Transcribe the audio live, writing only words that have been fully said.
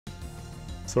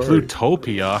Sorry.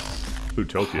 Plutopia.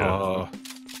 Plutopia.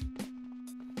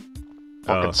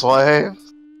 Fucking slave.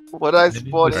 What I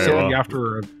spawn Very here? well.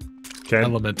 After an Ken,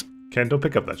 element. Ken, don't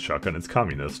pick up that shotgun. It's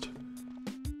communist.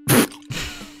 I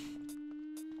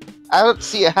don't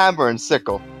see a hammer and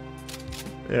sickle.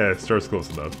 Yeah, star's close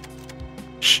enough.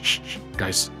 Shh.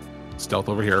 Guys, stealth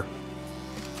over here.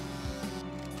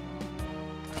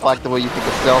 I like the way you think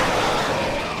of stealth.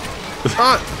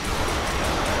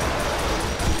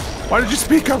 Why did you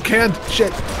speak up, Ken?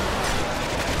 Shit.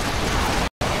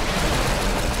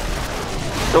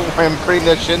 Don't worry, I'm cleaning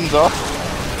their shins off.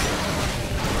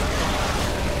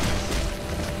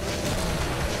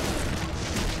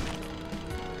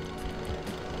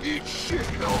 Eat shit,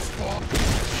 hellspawn.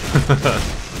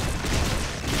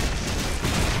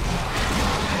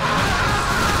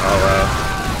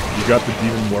 Oh, you got the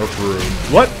demon morph room.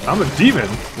 What? I'm a demon?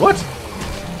 What?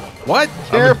 What?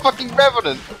 You're a fucking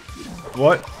revenant.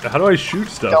 What? How do I shoot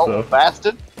stuff, Stealth though?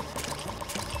 bastard.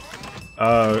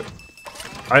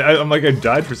 I'm like, I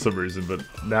died for some reason, but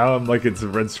now I'm like, it's a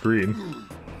red screen.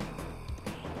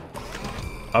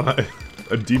 I'm a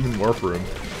demon morph room.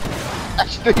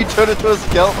 Actually, you turned into a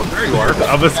skeleton. There you are.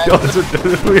 I'm a skeleton.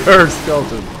 We are a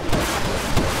skeleton.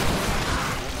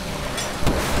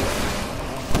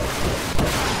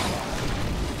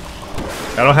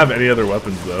 I don't have any other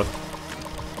weapons, though.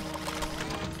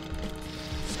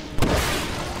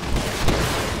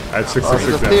 I have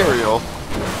 666 ammo. Ethereal.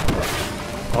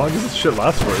 How long does this shit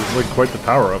last for? This is like quite the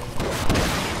power-up.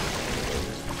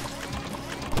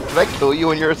 Did I kill you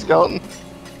when you're a skeleton?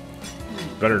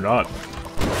 Better not.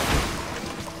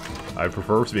 I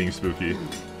prefer being spooky.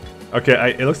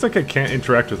 Okay, it looks like I can't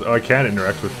interact with... Oh, I can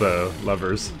interact with the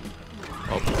levers.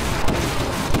 Oh.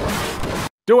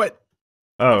 Do it!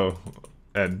 Oh,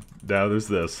 and now there's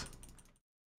this.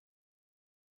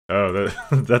 Oh,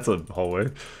 that's a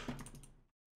hallway.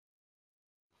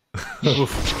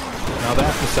 Oof. Now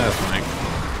that's satisfying.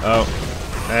 Oh,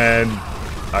 and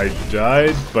I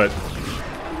died, but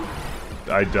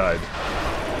I died.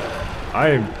 I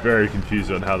am very confused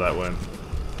on how that went.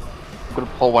 I'm gonna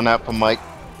pull one out for Mike.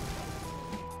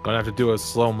 Gonna have to do a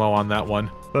slow-mo on that one.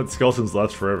 That skeletons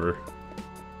last forever.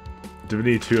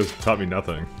 Divinity 2 has taught me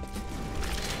nothing.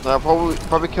 No,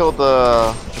 probably killed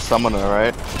the summoner,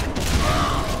 right?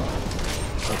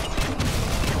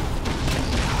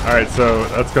 Alright, so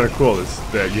that's kind of cool.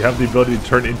 That you have the ability to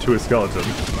turn into a skeleton.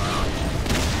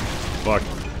 Fuck.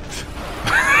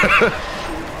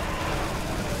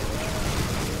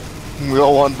 We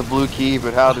all want the blue key,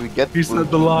 but how do we get the He blue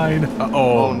said the line.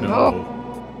 Oh, no. no.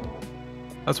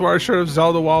 That's where I should have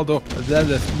Zelda Waldo. No,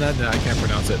 I can't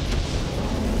pronounce it.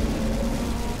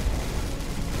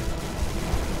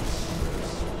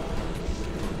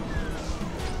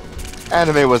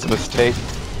 Anime was a mistake.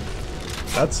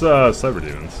 That's Cyber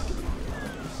Demons.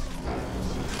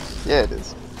 Yeah, it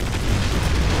is.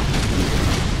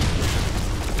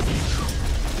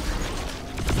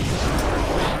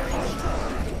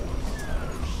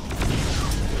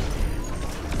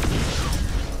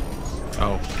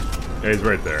 Oh. Yeah, he's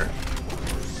right there.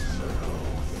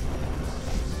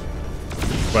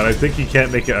 But I think he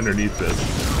can't make it underneath this.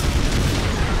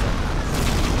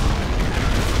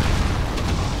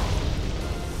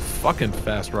 Fucking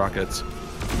fast rockets.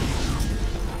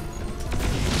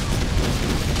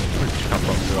 Where'd you come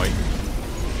from, boy?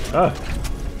 Ah.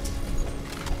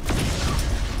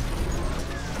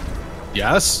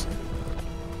 Yes?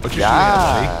 What you Yeah.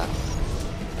 shooting at, buddy?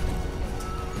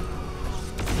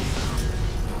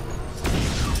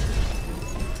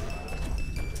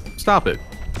 Stop it.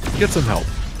 Get some help.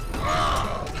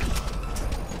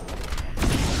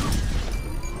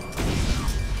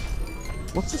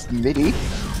 What's this MIDI?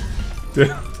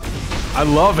 I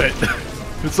love it.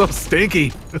 It's so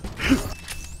stinky.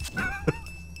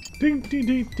 Ding, ding,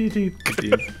 ding, ding, ding,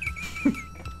 ding.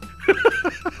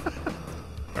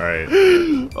 Alright.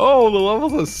 Oh, the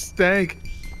levels of stank.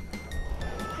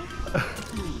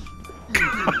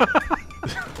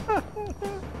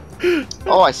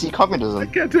 Oh, I see communism. I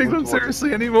can't take them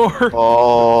seriously anymore.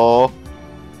 Oh.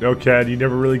 No, Cad, you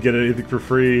never really get anything for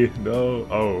free. No.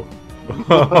 Oh.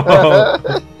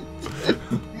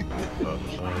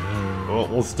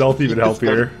 Well, stealth even help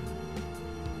here.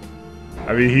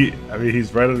 I mean,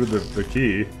 he's right under the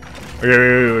key.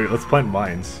 Okay, wait. Let's plant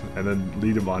mines and then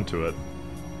lead him onto it.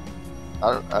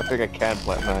 I think I can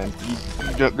plant mine.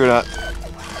 You don't go not.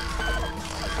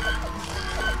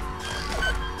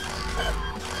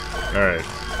 Alright.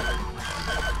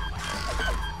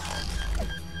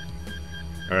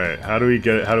 Alright, how do we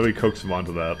get it? How do we coax him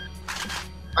onto that?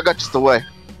 I got just the way.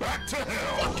 Back to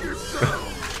hell yourself.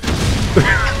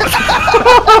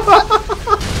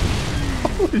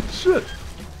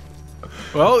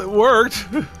 Well, it worked.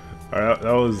 Alright,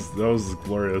 that was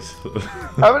glorious.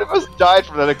 How many of us died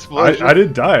from that explosion? I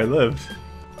didn't die. I lived.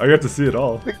 I got to see it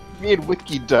all. I think me and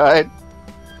Wiki died.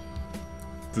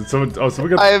 Did someone? Oh,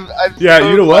 someone got. I'm Yeah, so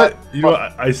you know glad- what? You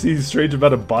know, I see a strange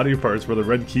amount of body parts where the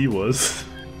red key was.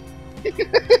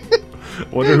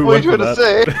 Wonder who What went are you for trying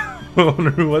that. to say? Wonder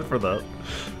who went for that.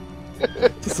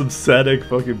 Just some sadistic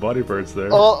fucking body parts there.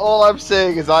 All I'm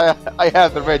saying is I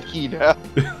have the red key now.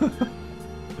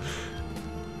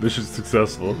 Mission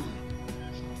successful.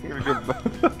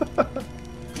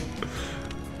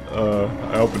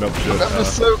 I opened up shit. I'm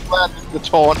just so glad that the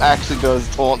taunt actually does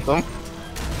taunt them.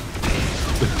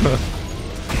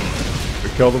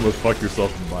 I killed them with fuck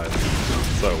yourself in mind.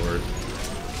 That's that word.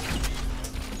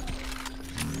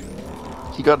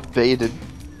 He got baited.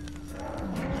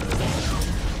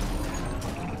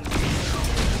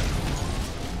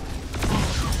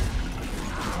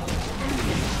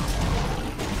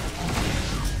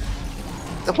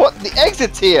 What? The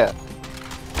exit's here!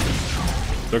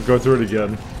 Don't go through it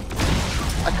again.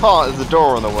 I can't, there's a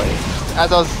door on the way.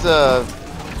 As I was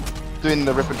doing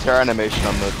the rip and tear animation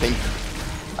on the thing,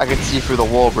 I could see through the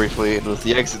wall briefly. It was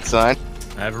the exit sign.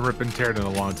 I haven't ripped and teared in a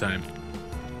long time.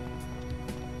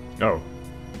 Oh,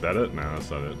 is that it? No,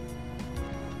 that's not it.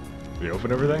 Did you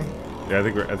open everything? Yeah, I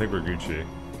think we're Gucci.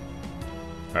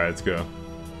 All right, let's go.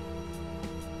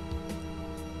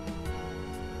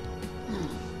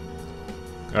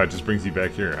 Oh, it just brings you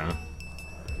back here, huh?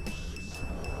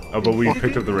 Oh, but we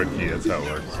picked up the red key. That's how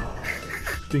it works.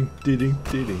 Ding, ding, ding,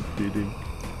 ding, ding, ding.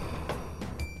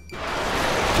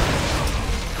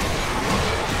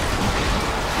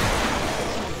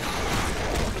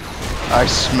 I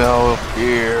smell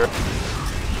fear.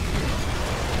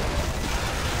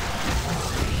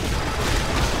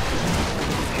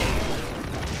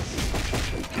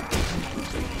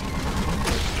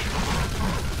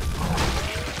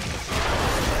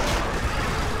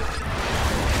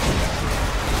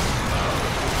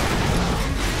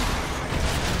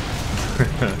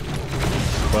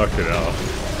 Fuck it out.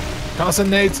 Tossing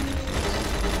nades.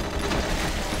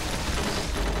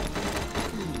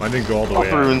 Mine didn't go all the I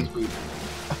way out.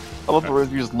 love the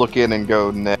rooms you just look in and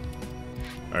go, nah.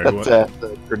 Alright, That's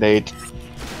the grenade.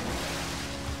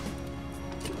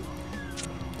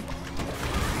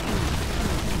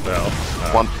 well,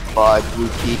 1-5 blue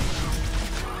key.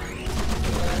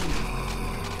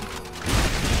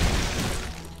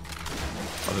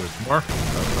 Oh, there's more?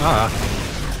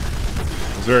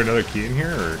 Ah. is there another key in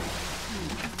here, or?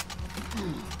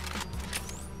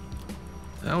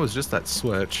 That was just that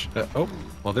switch. Oh,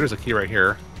 well, there's a key right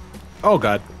here. Oh,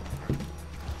 God.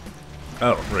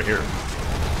 Oh, right here.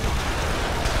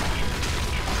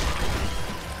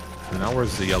 And now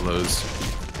where's the yellows?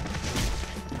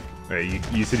 Hey,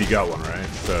 you said you got one, right?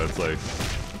 So it's like,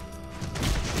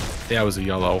 Yeah, it was a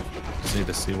yellow. Just need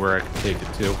to see where I can take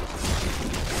it to. I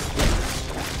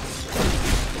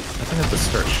think the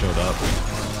start showed up.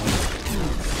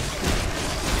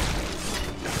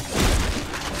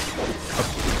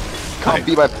 Can't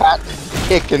be my pat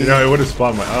kick and you know, it would have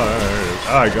spawned my. Oh, there it is.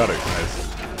 Oh, I got it. Nice.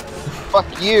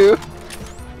 fuck you.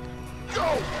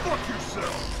 Go fuck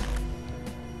yourself.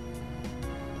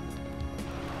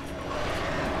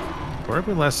 Where have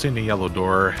we last seen the yellow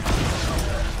door?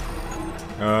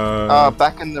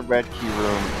 Back in the red key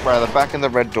room. Rather, back in the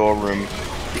red door room.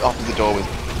 The opposite door was.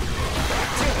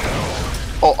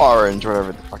 Or orange,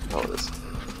 whatever the fuck the hell it is.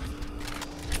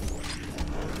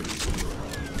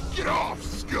 Get off,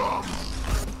 scum.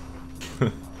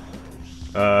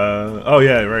 Oh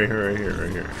yeah, right here.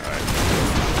 Alright.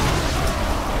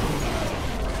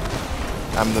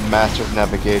 I'm the master of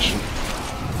navigation.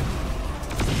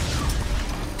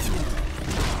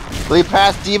 Lead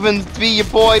past demons, be your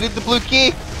boy, did the blue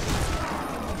key!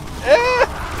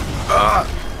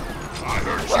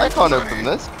 I can't open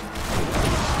this.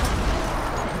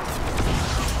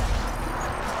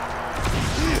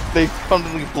 They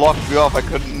constantly blocked me off, I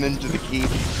couldn't ninja the key.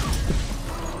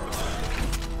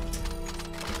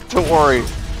 Don't worry,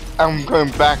 I'm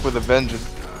going back with a vengeance.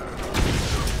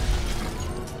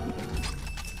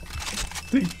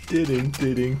 Ding,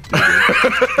 ding.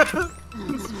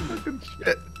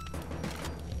 Shit.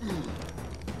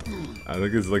 I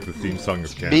think it's like the theme song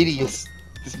of Ken. This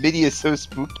MIDI is so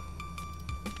spooky.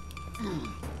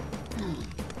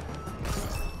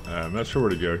 I'm not sure where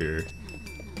to go here.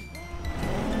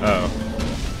 Oh.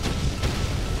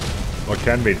 Well,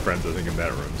 Ken made friends, I think, in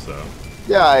that room, so.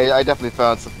 Yeah, I definitely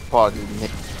found some positive in here.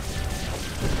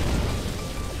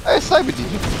 Hey, Cyber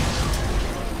DJ.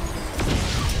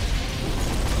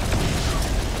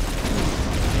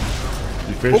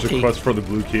 You finished Okay. the quest for the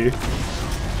blue key?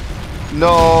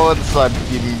 No, the cyber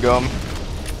demon gum.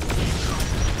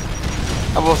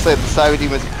 I will say the cyber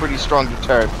demon is a pretty strong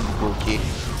deterrent from the blue key.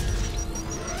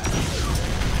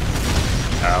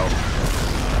 Ow.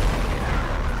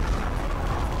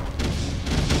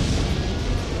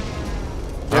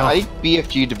 Yeah, I think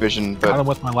BFG division, but Got him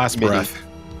with my last MIDI. breath.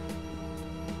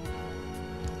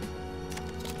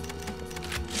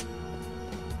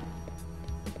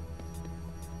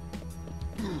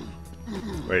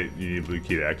 Wait, you need a blue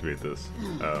key to activate this.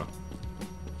 Oh.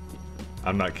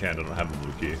 I'm not Ken, I don't have a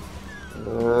blue key.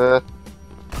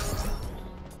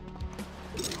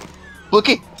 Blue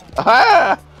key!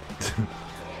 Aha!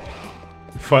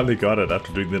 You finally got it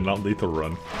after doing the non-lethal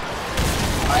run.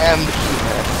 I am the key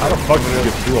man. How the fuck did you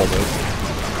get through all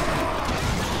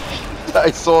this?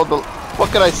 I saw the. What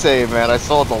can I say, man? I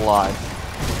saw the line.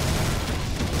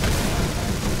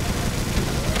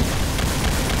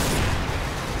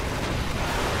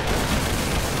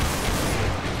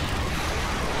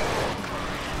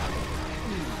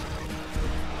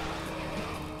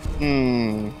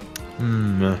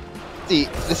 See,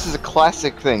 this is a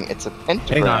classic thing. It's a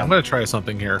pentagram. Hang on, I'm gonna try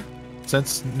something here.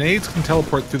 Since nades can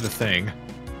teleport through the thing,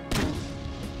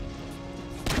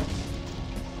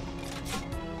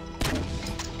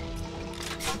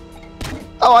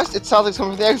 Oh, it sounds like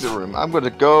something from the exit room. I'm gonna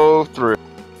go through.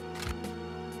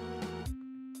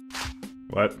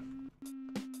 What?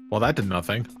 well, that did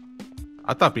nothing.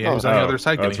 I thought BM was on the other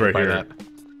side oh, getting it's hit right by here. that.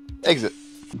 Exit.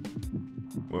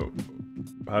 Whoa.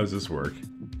 How does this work?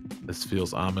 This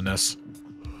feels ominous.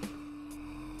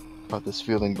 Got this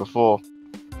feeling before.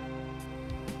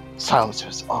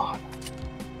 Silencers on.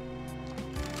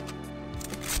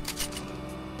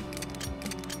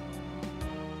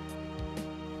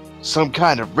 Some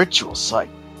kind of ritual site.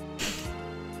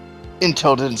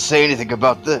 Intel didn't say anything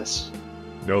about this.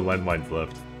 No landmines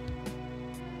left.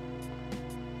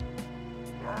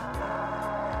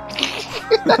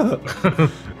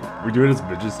 We do it as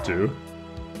midgets too?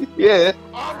 Yeah.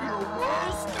 I'm your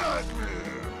worst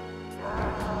nightmare.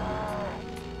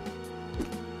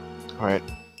 Alright.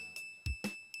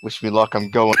 Wish me luck,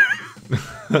 I'm going.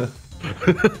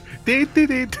 Deet, deet,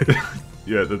 deet.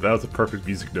 Yeah, that was a perfect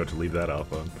music note to leave that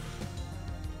off on.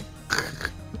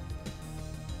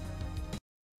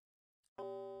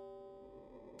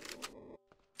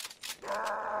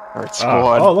 Alright,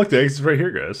 squad. Oh, look, the exit's right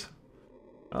here, guys.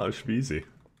 Oh, it should be easy.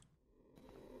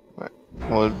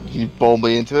 Well, you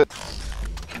boldly into it.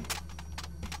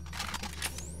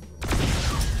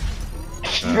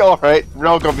 Alright, we're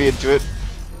all gonna be into it.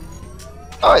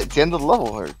 Alright, it's the end of the level,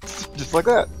 or just like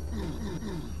that.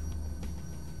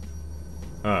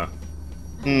 Huh.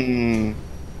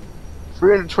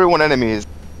 321 enemies.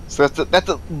 So that's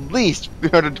at least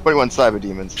 321 cyber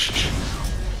demons.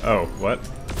 Oh, what?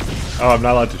 Oh, I'm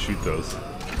not allowed to shoot those.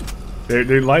 They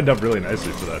lined up really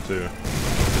nicely for that, too.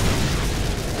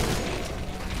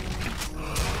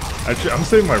 Actually, I'm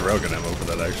saving my railgun ammo for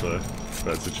that, actually. For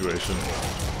that situation.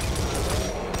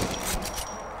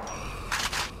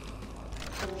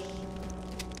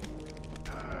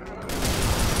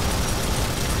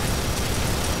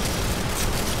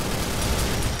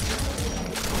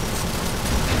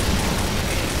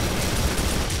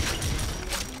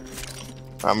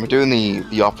 We're doing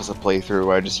the opposite playthrough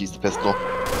where I just use the pistol.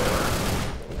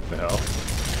 The hell?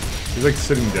 He's like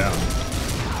sitting down.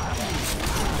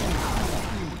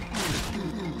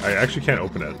 I actually can't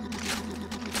open it.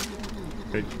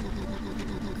 Hey.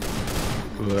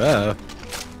 Oh,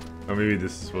 maybe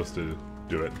this is supposed to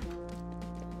do it.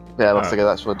 Yeah, it looks like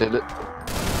that's what did it.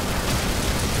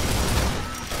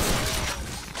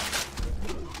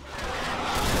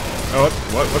 Oh,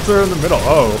 what's there in the middle?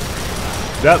 Oh,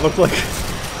 that looked like.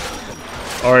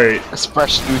 All right.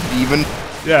 Express new demon.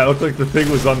 Yeah, it looked like the thing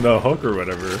was on the hook or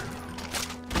whatever.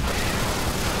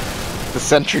 The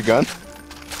sentry gun.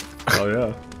 Oh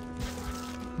yeah.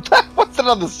 What's it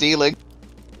on the ceiling?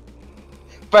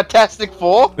 Fantastic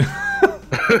Four?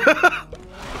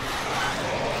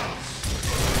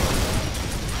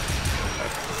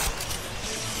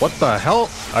 What the hell?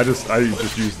 I just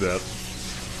used that.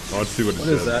 I want to see what it What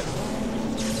did. is that?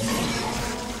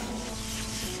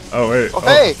 Oh, Oh wait.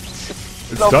 hey!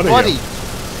 It's No stunning funny. him.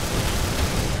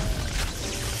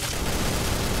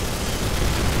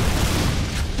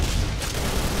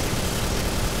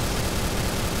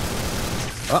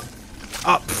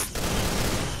 Up.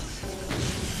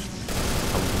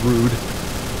 How rude.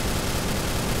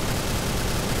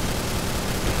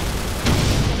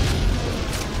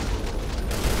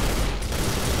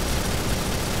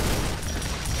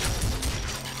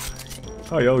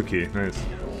 Oh, yellow key. Nice.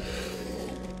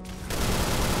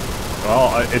 Oh,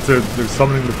 Well, they're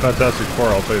summoning the Fantastic Four,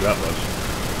 I'll tell you that much.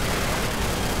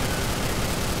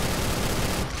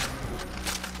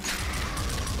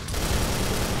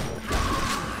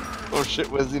 Oh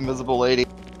shit, where's the invisible lady?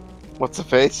 What's the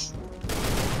face?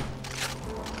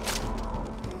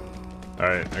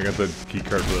 Alright, I got the key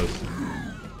card for this.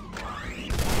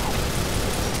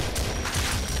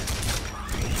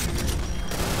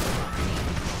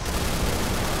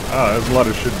 Ah, there's a lot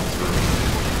of shit in this room.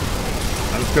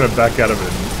 I'm just gonna back out of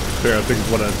it and clear out things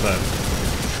one at a time.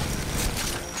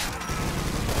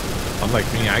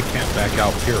 Unlike me, I can't back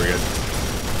out, period.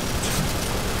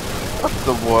 What's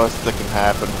the worst that can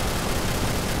happen?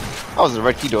 Oh, there's a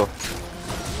red key door.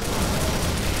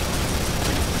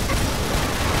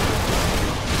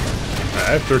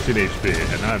 I have 13 HP,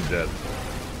 and now I'm dead.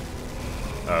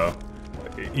 Oh.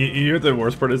 You know what the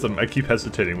worst part is? I keep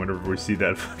hesitating whenever we see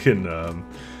that fucking,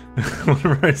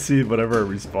 whenever I see whatever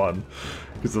respawn.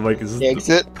 Because I'm like, is this the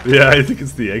exit? Yeah, I think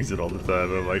it's the exit all the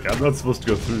time. I'm like, I'm not supposed to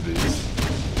go through these.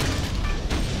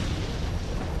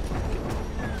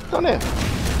 Go in.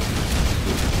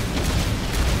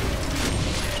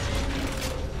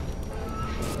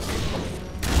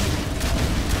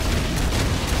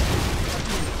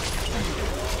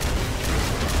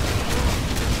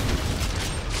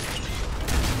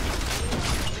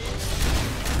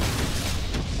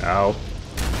 Ow.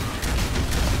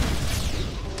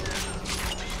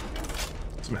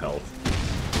 Some health.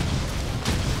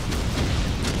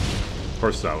 Of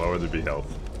course not, why would there be health?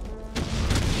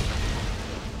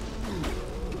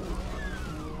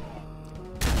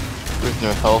 There's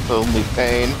no health, only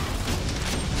pain.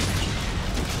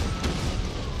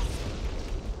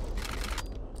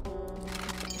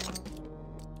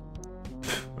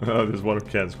 Oh, there's one of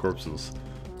Ken's corpses.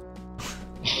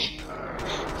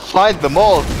 Find them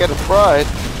all to get a pride.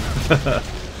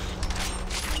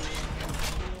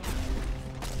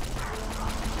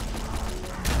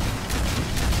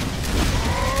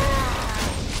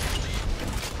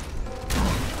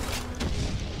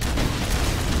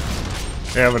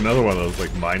 I have another one of those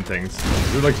like mine things.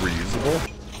 Is it like reusable?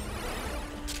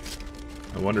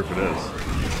 I wonder if it is.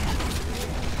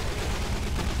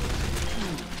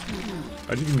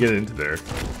 How'd you even get into there?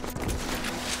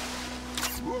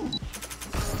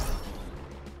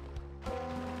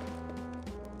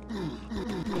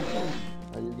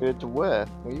 Are you good to where?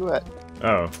 Where you at?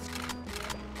 Oh.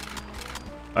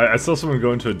 I saw someone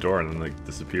go into a door and then like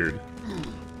disappeared.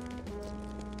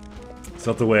 It's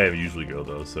not the way I usually go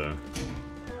though, so.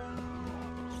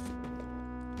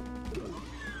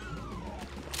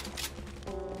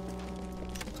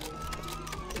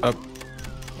 Up.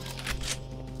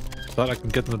 Thought I can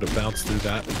get them to bounce through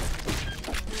that.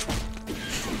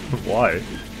 Why?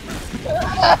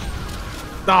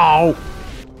 No!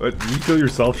 What, did you kill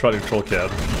yourself trying to control Cat?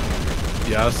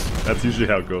 Yes. That's usually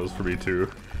how it goes for me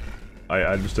too. I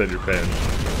understand your pain.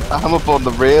 I'm up on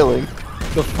the railing.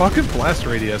 The fucking blast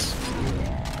radius.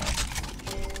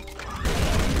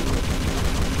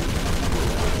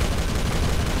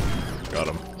 Got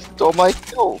him. Stole my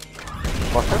kill.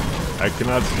 Fucker. I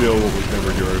cannot steal what was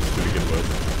never yours to begin with.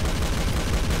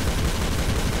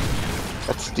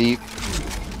 That's deep.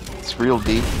 It's real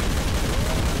deep.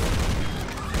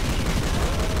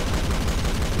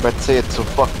 Let's say it's so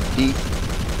fucking deep.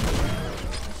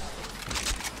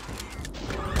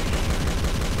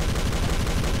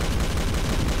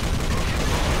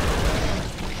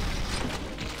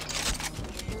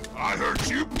 I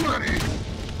hurt you plenty.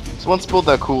 Someone spilled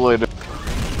that Kool-Aid.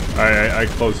 I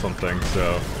closed something,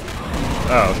 so.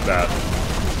 Oh, that.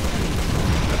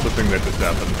 That's the thing that just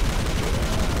happened.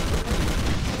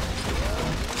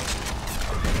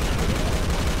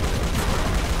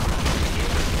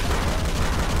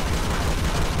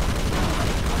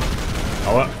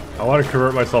 I want to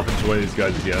convert myself into one of these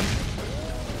guys again.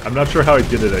 I'm not sure how I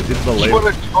did it. I did the You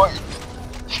wanna join?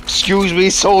 Excuse me,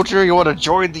 soldier. You want to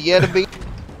join the enemy?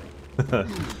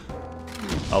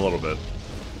 A little bit.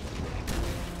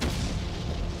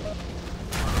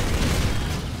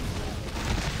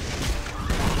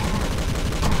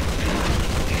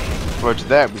 Roger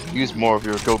that. We can use more of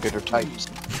your go-getter types.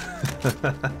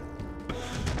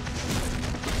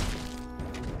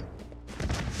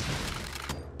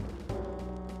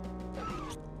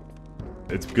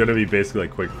 It's gonna be basically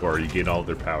like Quake 4. You gain all of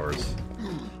their powers.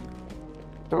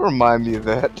 Don't remind me of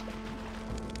that.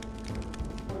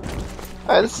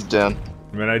 Alright, this is done.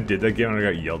 I mean, I did that game and I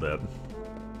got yelled at.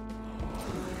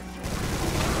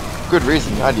 Good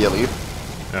reason. I'd yell at you.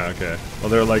 Oh, okay. Well,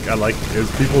 they're like, it was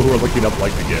people who were looking up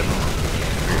like the game.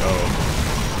 Like, oh.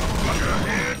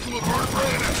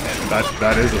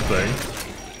 That is a thing.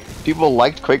 People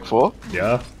liked Quake 4.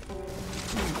 Yeah.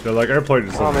 So like I played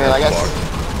this. Oh man, I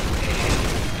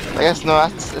guess no,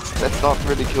 that's not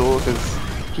really cool because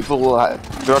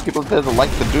there are people there that like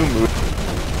the Doom movie.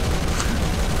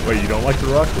 Wait, you don't like The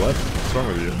Rock? What? What's wrong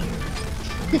with you?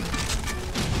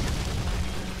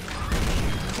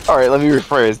 All right, let me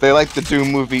rephrase. They like the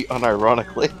Doom movie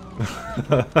unironically.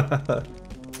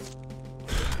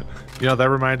 You know, that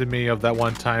reminded me of that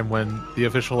one time when the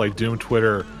official like Doom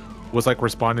Twitter was like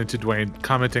responding to Dwayne,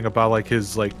 commenting about like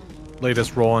his like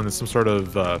latest role in some sort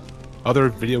of other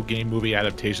video game movie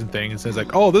adaptation thing, and says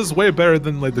like, "Oh, this is way better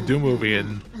than like the Doom movie,"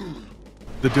 and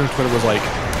the Doom Twitter was like,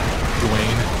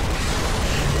 "Dwayne."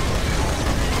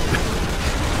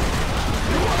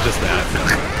 Just that.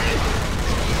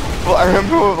 Well, I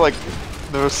remember like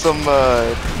there was some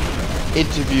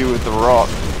interview with The Rock.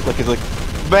 Like he's like,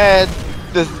 man,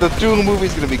 the Doom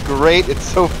movie's gonna be great. It's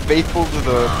so faithful to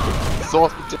the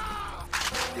source material.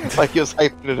 Like he was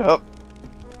hyping it up.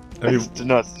 I mean, It's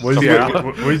nuts. what is he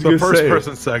gonna The first say?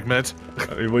 person segment.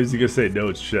 I mean, what is he gonna say? No,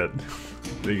 it's shit.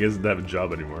 He doesn't have a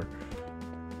job anymore.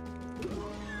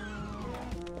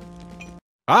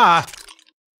 Ah!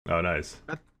 Oh, nice.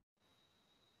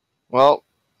 Well,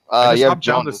 I just yeah, hopped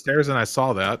down John. the stairs and I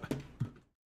saw that.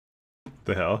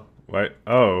 The hell? Why?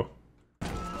 Oh.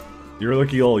 You're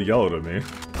looking all yellow to me.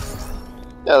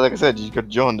 Yeah, like I said, you could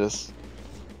join this.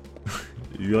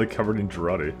 You like covered in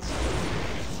Girardi.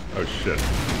 Oh shit.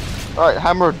 Alright,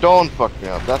 Hammer of Dawn fucked me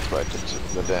up. That's right,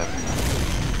 the damn.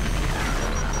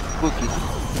 Spooky.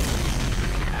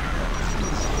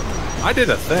 I did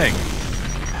a thing.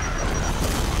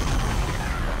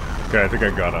 Okay, I think I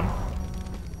got him.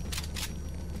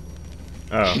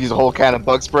 Oh. Use a whole can of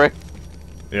bug spray.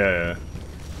 Yeah,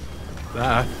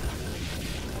 Ah.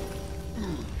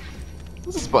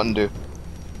 What's this button do?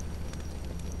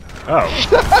 Oh.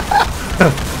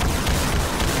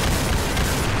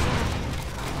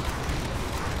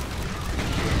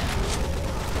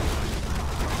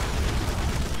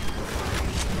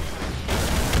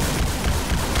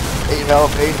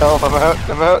 Eight health,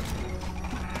 I'm out.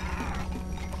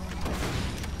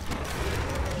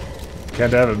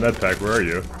 Can't have a med pack, where are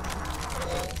you?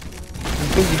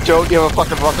 You don't, you have a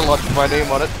fucking rocket launcher with my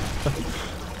name on it.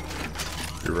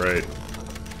 You're right.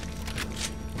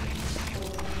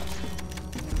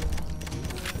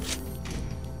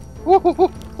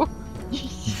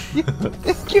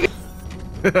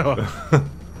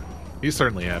 He's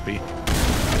certainly happy.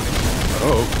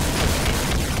 Oh.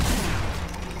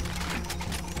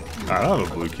 I don't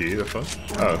have a blue key, the fuck?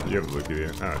 Oh, you have a blue key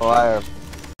here. Oh, Oh, I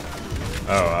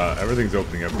have. everything's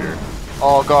opening up here.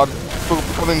 Oh god, people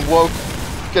becoming woke.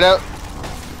 Get out.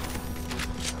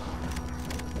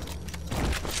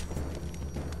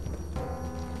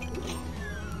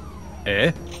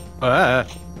 Eh?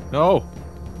 No.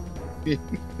 Get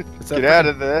out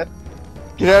of there.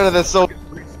 Get out of there, so.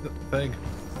 Thing.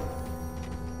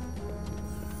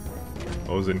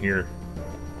 What was in here?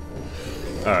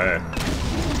 Oh, yeah.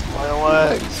 My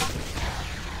legs.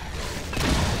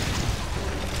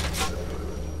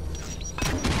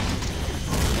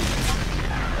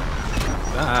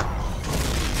 Ah.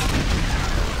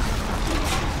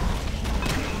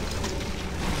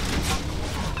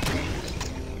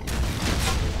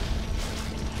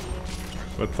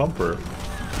 What thumper?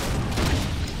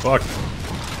 Fuck.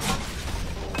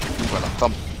 What a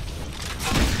thump.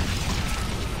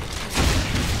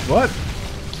 What?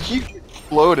 He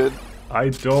exploded. I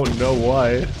don't know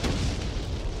why.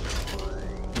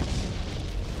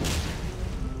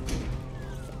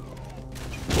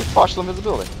 Partial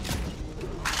invisibility.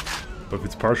 But if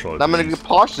it's partial, it's I'm gonna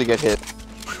partially get hit.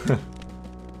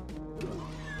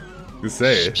 You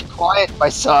say. Be quiet, my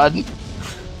son.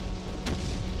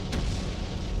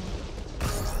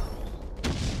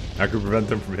 I could prevent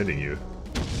them from hitting you.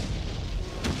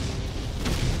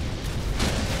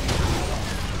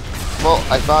 Well,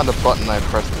 I found a button, I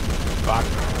pressed it. Fuck.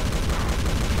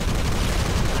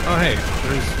 Oh hey,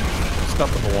 there's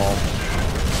stuff on the wall.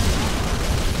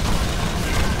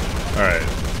 Alright.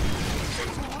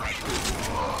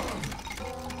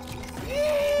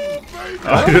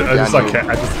 I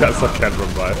just saw Ken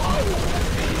run by.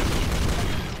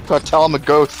 Gotta tell him a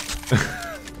ghost.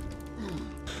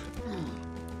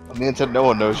 On the internet, no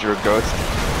one knows you're a ghost.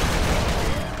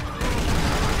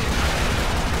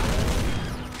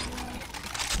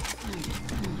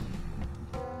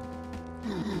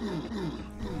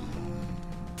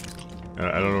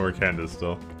 I don't know where Ken is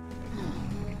still.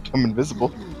 I'm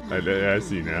invisible. I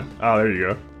see you now. Oh, there you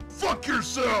go. Fuck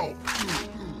yourself!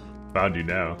 Found you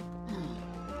now.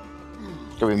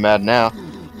 Gonna be mad now. I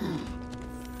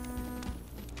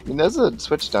mean, there's a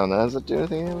switch down there. Does it do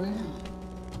anything anyway?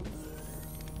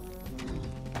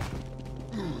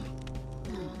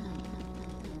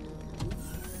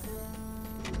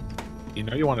 You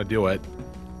know you want to do it.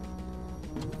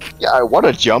 Yeah, I want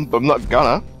to jump, but I'm not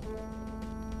gonna.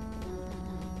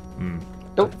 Hmm.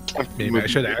 Don't tempt me Maybe I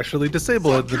with- should actually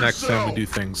disable it the next time we do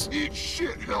things. Eat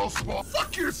shit, hellspawn.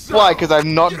 Fuck yourself. Why? Because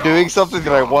I'm not doing something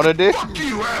that I want to do? Fuck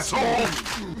you, asshole.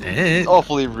 Eh.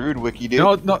 Awfully rude, Wiki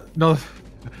dude. No.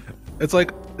 It's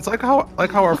like how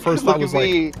our first Look thought at was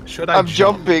me. like, should I I'm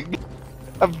jump? jumping.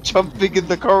 I'm jumping in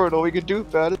the corridor. We can do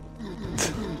about it.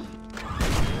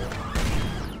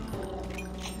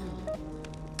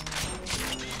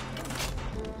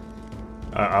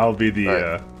 I'll be the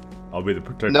Right. I'll be the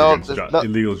protector No, against there's no-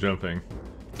 illegal jumping.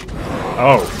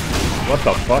 Oh, what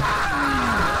the fuck?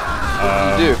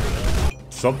 Dude,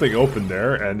 Something opened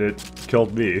there and it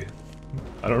killed me.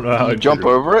 I don't know how you I jump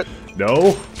triggered. over it?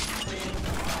 No.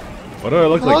 What do I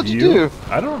look like? How'd you You? do?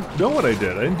 I don't know what I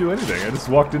did. I didn't do anything. I just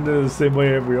walked into the same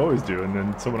way we always do, and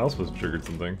then someone else must have triggered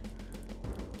something.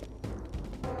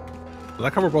 I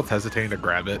like how we're both hesitating to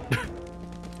grab it.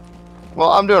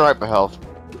 Well, I'm doing right for health.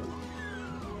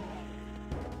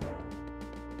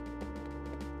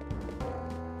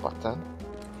 Fuck that.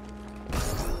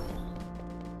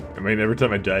 I mean, every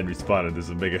time I die and respawn, it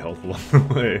doesn't make a health along the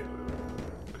way.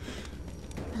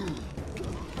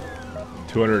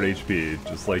 200 HP,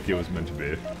 just like it was meant to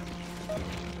be.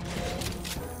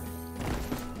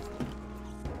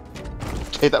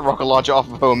 Take that rocket launcher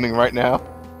off of homing right now.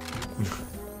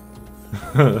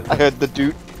 I heard the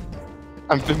doot.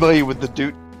 I'm familiar with the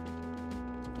doot.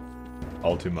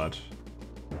 All too much.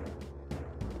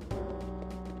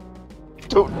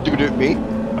 Don't doot at me.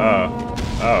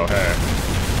 Oh, hey.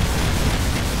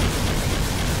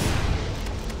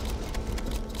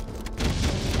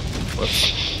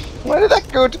 Whoops. Why did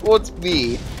that go towards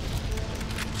me?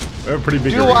 We have a pretty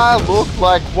big Do arena I for this. look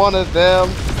like one of them?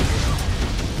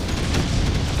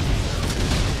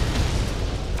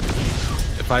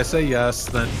 If I say yes,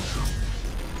 then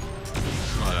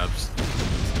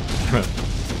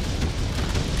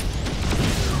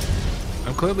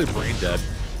I'm clearly brain dead.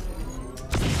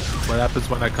 What happens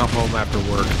when I come home after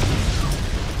work?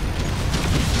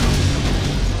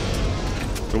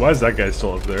 So why is that guy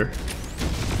still up there?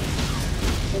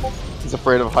 He's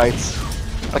afraid of heights.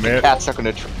 Like Man. a cat stuck in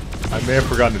a tree. I may have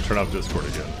forgotten to turn off Discord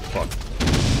again. Fuck.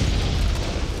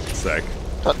 Sec.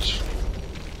 Touch.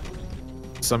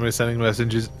 Somebody sending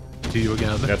messages to you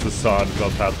again. That's a sod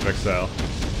about Path of Exile.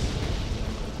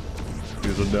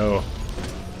 He's a no.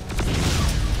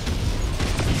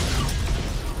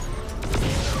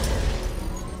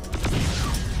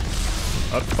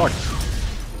 Oh, fuck.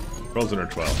 Rolls in her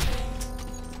 12.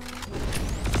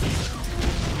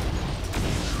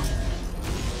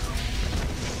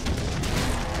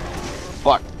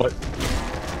 Fuck. What?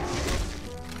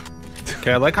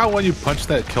 Okay, I like how when you punched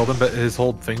that killed him, but his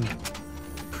whole thing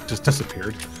just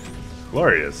disappeared.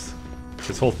 Glorious.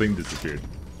 His whole thing disappeared.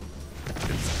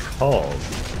 It's called...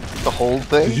 The whole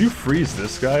thing? Did you freeze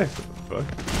this guy? What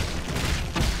the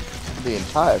fuck? The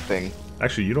entire thing.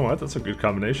 Actually, you know what? That's a good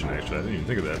combination, actually. I didn't even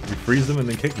think of that. You freeze them and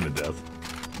then kick them to death.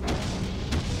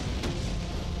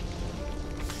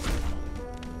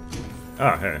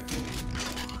 Ah, hey.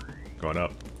 Going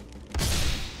up.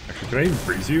 Actually, can I even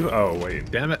freeze you? Oh,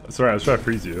 wait. Damn it. Sorry, I was trying to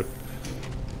freeze you.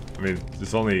 I mean,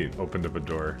 this only opened up a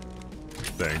door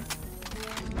thing.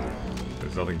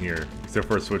 There's nothing here, except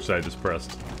for a switch that I just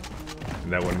pressed.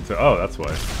 And that went into... Oh, that's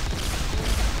why.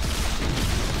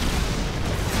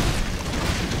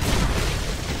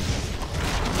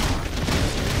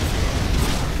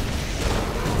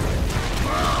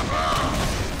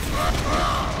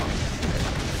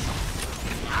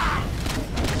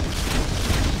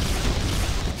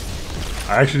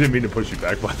 I actually didn't mean to push you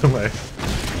back, by the way.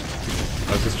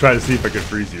 I was just trying to see if I could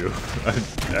freeze you.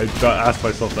 I asked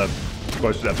myself that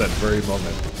question at that very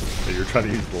moment that you're trying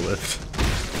to use the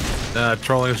lift.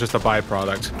 Trolling is just a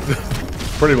byproduct.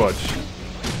 Pretty much.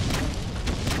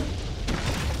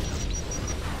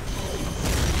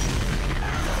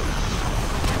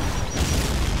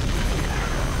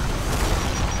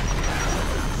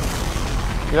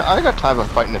 You know, I ain't got time for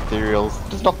fighting ethereals.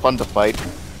 It's not fun to fight.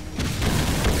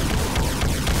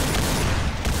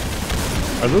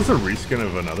 Are those a reskin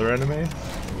of another anime?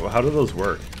 Well, how do those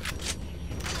work?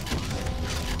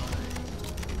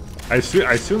 I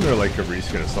assume they're like a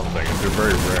reskin of something, and they're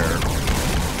very rare.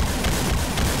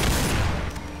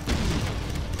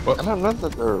 I don't know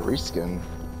that they're a reskin.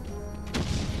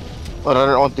 But I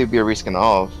don't want to be a reskin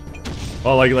of.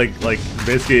 Well, like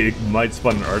basically it might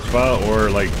spawn an archvile,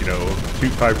 or like, you know,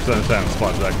 5% of the time it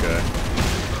spawns that guy.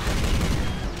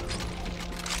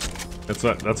 That's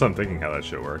what I'm thinking how that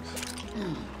shit works.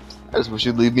 I just wish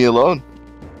you'd leave me alone.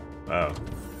 Oh.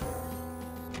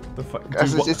 The fuck?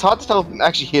 It's hard to tell if I'm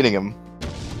actually hitting him.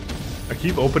 I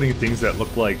keep opening things that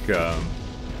look like,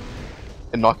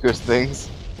 Innocuous things.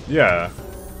 yeah.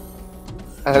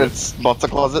 And it's monster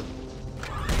closet.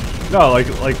 No, like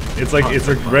it's like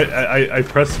red. I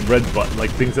press red button,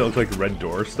 like things that look like red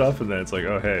door stuff, and then it's like,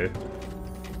 oh hey.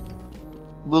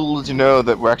 Little did you know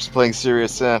that we're actually playing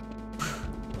Serious Sam.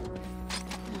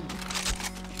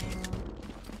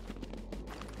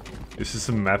 This is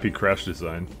some mappy crash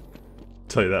design. I'll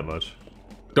tell you that much.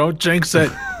 Don't jinx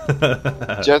it. Do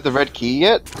you have the red key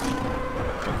yet?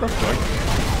 What the fuck?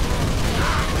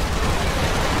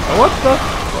 Oh, what the?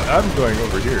 I'm going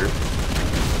over here.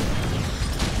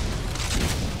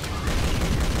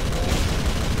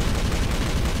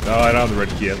 No, I don't have the red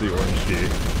key. I have the orange key.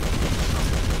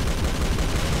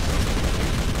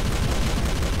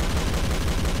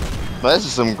 Well, this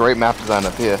is some great map design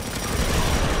up here.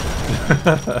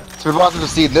 So we've also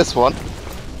just seen this one.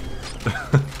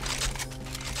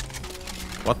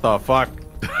 What the fuck?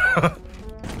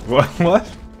 What?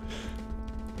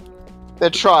 They're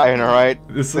trying, alright?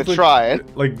 They're trying.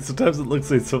 Like, sometimes it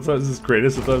looks like, sometimes it's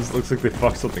creative, sometimes it looks like they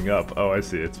fucked something up. Oh, I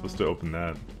see. It's supposed to open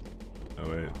that. Oh,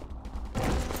 wait.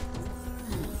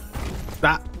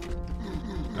 That.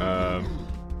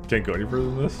 Can't go any further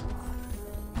than this?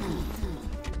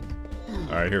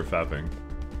 Alright, here, fapping.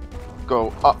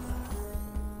 Go up.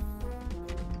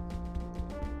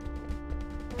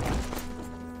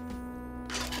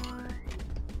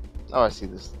 Oh, I see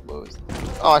this. Oh,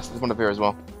 I see this one up here as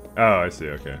well. Oh, I see,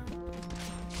 okay.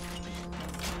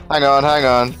 Hang on, hang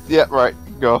on. Yep, right.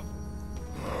 Go.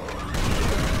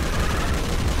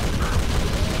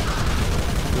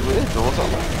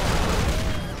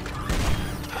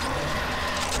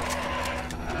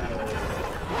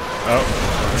 Oh.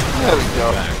 There we go.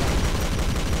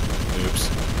 Oops.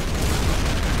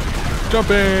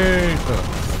 Jumping!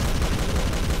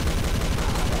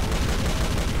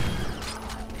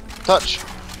 Touch.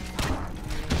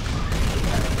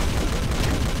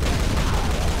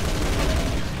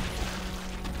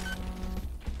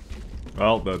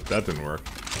 Well, that didn't work.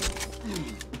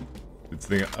 It's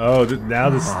the oh, now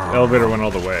this elevator went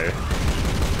all the way.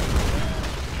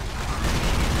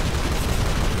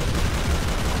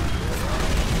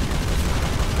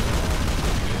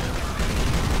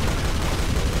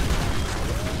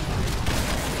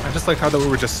 I just like how that we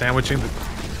were just sandwiching the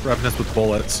revenants with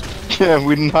bullets. Yeah,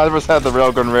 we neither of us had the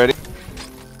railgun ready.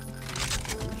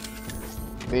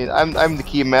 I mean, I'm the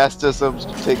key master, so I'm just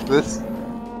gonna take this.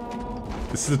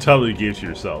 This is the title you gave to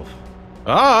yourself.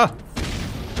 Ah!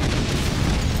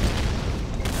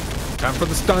 Time for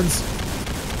the stuns.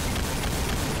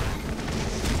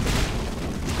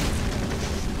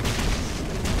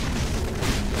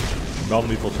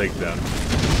 Non-lethal takedown.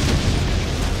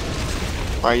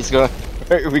 Alright, he's gonna.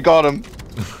 We got him.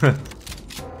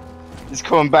 He's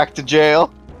coming back to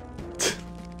jail.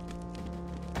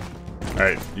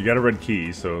 Alright, you got a red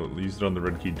key, so use it on the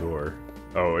red key door.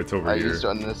 Oh, it's over I here. used it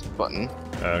on this button.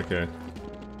 Okay.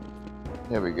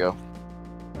 There we go.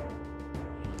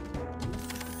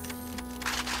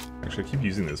 Actually, I keep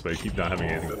using this, but I keep not having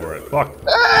anything for it. Fuck!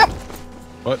 Ah!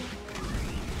 What?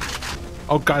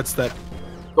 Oh god, it's that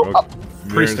Go Oh, up.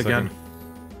 priest there's again.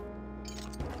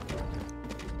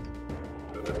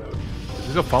 Is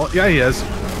he gonna follow? Yeah, he is.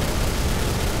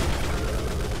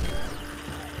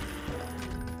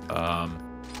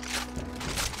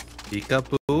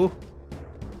 Peekaboo.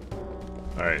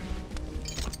 Alright.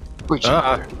 Which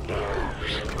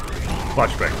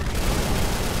Flashbang.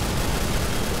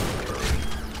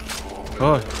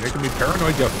 Oh, you're making me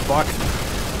paranoid, you fuck.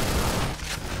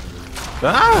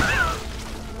 Ah!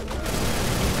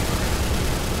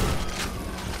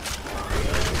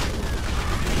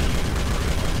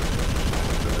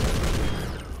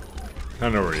 I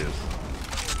don't know where he is.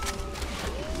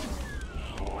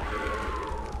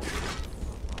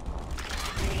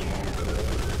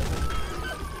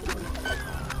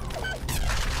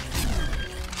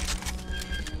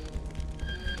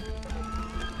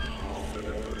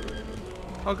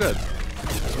 Oh, good.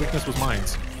 His weakness was mine.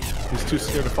 He's too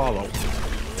scared to follow.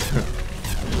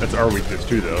 That's our weakness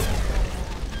too, though.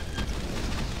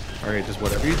 Alright, just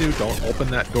whatever you do, don't open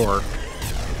that door.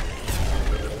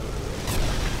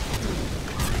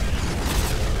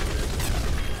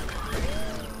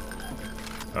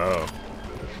 Oh.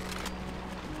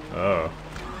 Oh.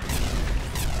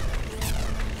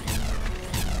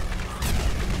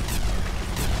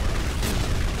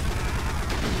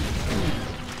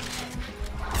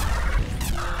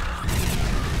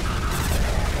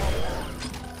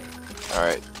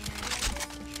 Alright.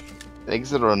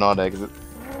 Exit or not exit?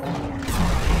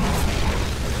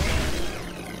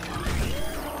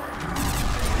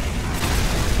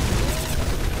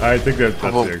 I think that's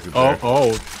Well, the exit Oh, there.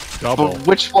 oh, double. But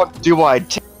which one do I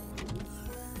take?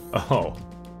 Oh.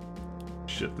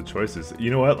 Shit, the choices. You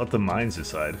know what? Let the mines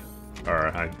decide.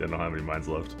 Alright, I don't have any mines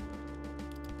left.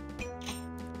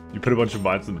 You put a bunch of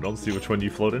mines in the middle and see which one you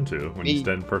float into when you Me.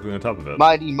 stand perfectly on top of it.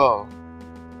 Mighty Mo.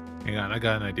 Hang on, I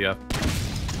got an idea.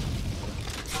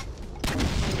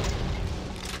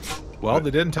 Well,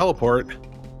 they didn't teleport. To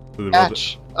the middle-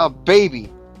 Catch a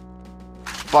baby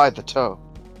by the toe.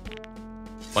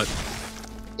 What?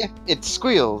 Yeah, it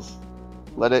squeals.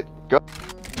 Let it go.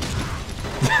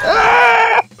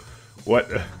 What?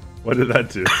 What did that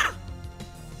do?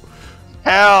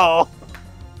 Hell!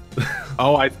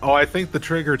 Oh, I think the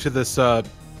trigger to this to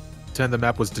end the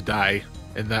map was to die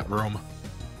in that room.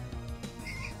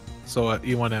 So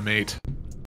E1M8.